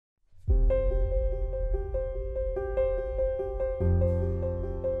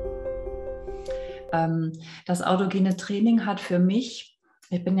Das autogene Training hat für mich,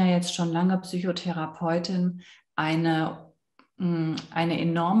 ich bin ja jetzt schon lange Psychotherapeutin, eine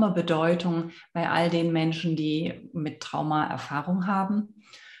enorme Bedeutung bei all den Menschen, die mit Trauma Erfahrung haben,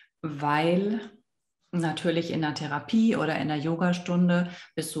 weil natürlich in der Therapie oder in der Yogastunde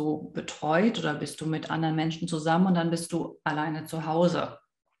bist du betreut oder bist du mit anderen Menschen zusammen und dann bist du alleine zu Hause.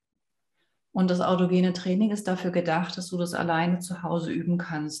 Und das autogene Training ist dafür gedacht, dass du das alleine zu Hause üben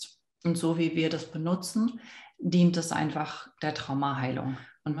kannst. Und so wie wir das benutzen, dient es einfach der Traumaheilung.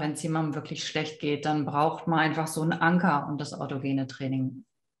 Und wenn es jemandem wirklich schlecht geht, dann braucht man einfach so einen Anker. Und das autogene Training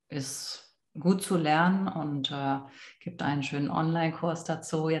ist gut zu lernen und gibt einen schönen Online-Kurs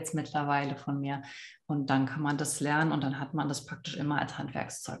dazu jetzt mittlerweile von mir. Und dann kann man das lernen und dann hat man das praktisch immer als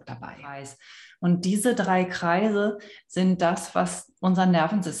Handwerkszeug dabei. Und diese 3 Kreise sind das, was unser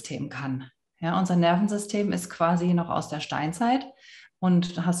Nervensystem kann. Ja, unser Nervensystem ist quasi noch aus der Steinzeit.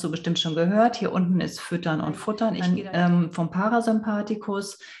 Und hast du bestimmt schon gehört, hier unten ist Füttern und Futtern. Vom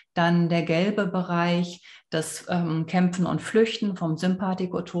Parasympathikus, dann der gelbe Bereich, das Kämpfen und Flüchten vom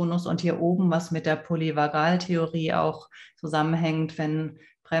Sympathikotonus und hier oben, was mit der Polyvagaltheorie auch zusammenhängt, wenn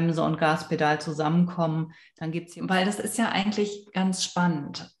Bremse und Gaspedal zusammenkommen, dann gibt es hier, weil das ist ja eigentlich ganz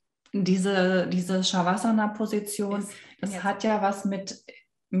spannend. Diese Shavasana-Position, das hat ja was mit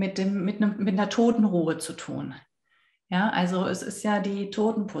einer Totenruhe zu tun. Ja, also es ist ja die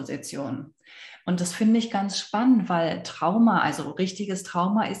Totenposition. Und das finde ich ganz spannend, weil Trauma, also richtiges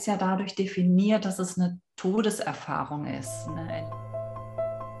Trauma, ist ja dadurch definiert, dass es eine Todeserfahrung ist.